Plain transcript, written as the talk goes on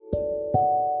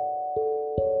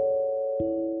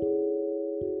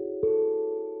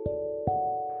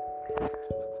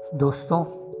दोस्तों,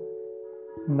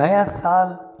 नया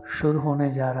साल शुरू होने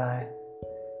जा रहा है।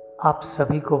 आप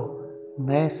सभी को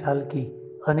नए साल की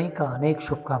अनेक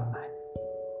शुभकामनाएं।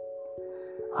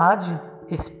 आज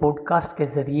इस पॉडकास्ट के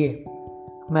ज़रिए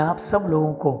मैं आप सब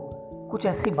लोगों को कुछ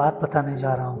ऐसी बात बताने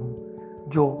जा रहा हूं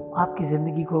जो आपकी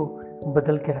ज़िंदगी को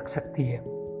बदल के रख सकती है।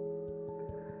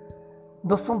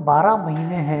 दोस्तों, 12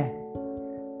 महीने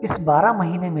हैं। इस 12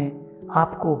 महीने में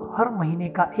आपको हर महीने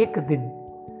का एक दिन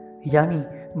यानी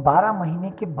 12 महीने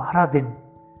के 12 दिन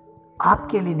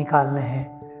आपके लिए निकालने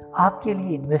हैं, आपके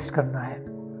लिए इन्वेस्ट करना है।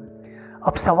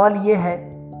 अब सवाल ये है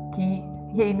कि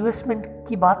ये इन्वेस्टमेंट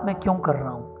की बात मैं क्यों कर रहा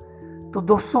हूँ। तो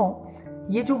दोस्तों,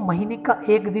 ये जो महीने का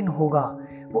एक दिन होगा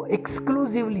वो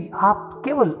एक्सक्लूसिवली आप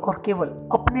केवल और केवल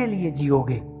अपने लिए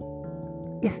जियोगे।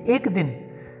 इस एक दिन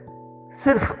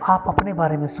सिर्फ आप अपने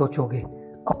बारे में सोचोगे,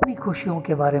 अपनी खुशियों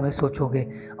के बारे में सोचोगे,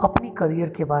 अपनी करियर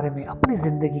के बारे में, अपनी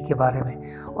ज़िंदगी के बारे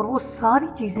में, और वो सारी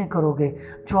चीज़ें करोगे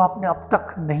जो आपने अब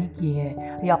तक नहीं की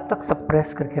हैं या अब तक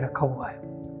सप्रेस करके रखा हुआ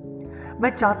है। मैं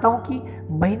चाहता हूँ कि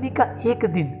महीने का एक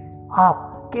दिन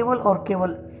आप केवल और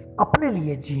केवल अपने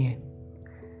लिए जिएं।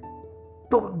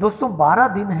 तो दोस्तों, 12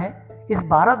 दिन है। इस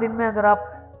 12 दिन में अगर आप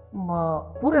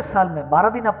पूरे साल में 12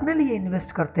 दिन अपने लिए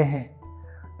इन्वेस्ट करते हैं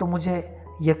तो मुझे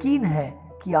यकीन है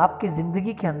कि आपकी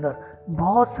ज़िंदगी के अंदर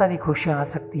बहुत सारी खुशियाँ आ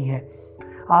सकती हैं।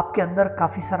 आपके अंदर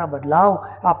काफ़ी सारा बदलाव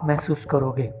आप महसूस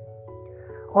करोगे।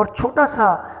 और छोटा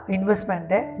सा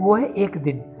इन्वेस्टमेंट है, वो है एक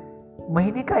दिन,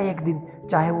 महीने का एक दिन,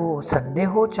 चाहे वो संडे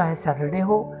हो, चाहे सैटरडे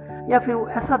हो, या फिर वो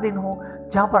ऐसा दिन हो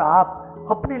जहाँ पर आप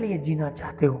अपने लिए जीना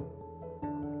चाहते हो।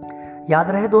 याद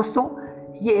रहे दोस्तों,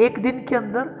 ये एक दिन के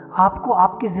अंदर आपको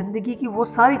आपकी ज़िंदगी की वो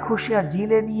सारी खुशियाँ जी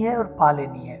लेनी है और पा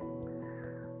लेनी है।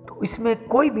 तो इसमें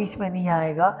कोई बीच में नहीं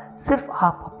आएगा, सिर्फ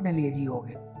आप अपने लिए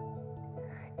जियोगे।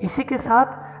 इसी के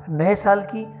साथ नए साल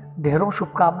की ढेरों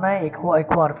शुभकामनाएं एक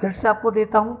बार फिर से आपको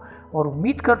देता हूं, और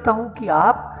उम्मीद करता हूं कि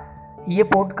आप ये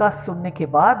पॉडकास्ट सुनने के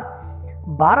बाद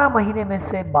 12 महीने में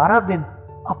से 12 दिन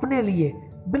अपने लिए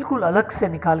बिल्कुल अलग से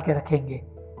निकाल के रखेंगे।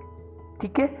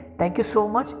 ठीक है? Thank you so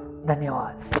much.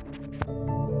 धन्यवाद।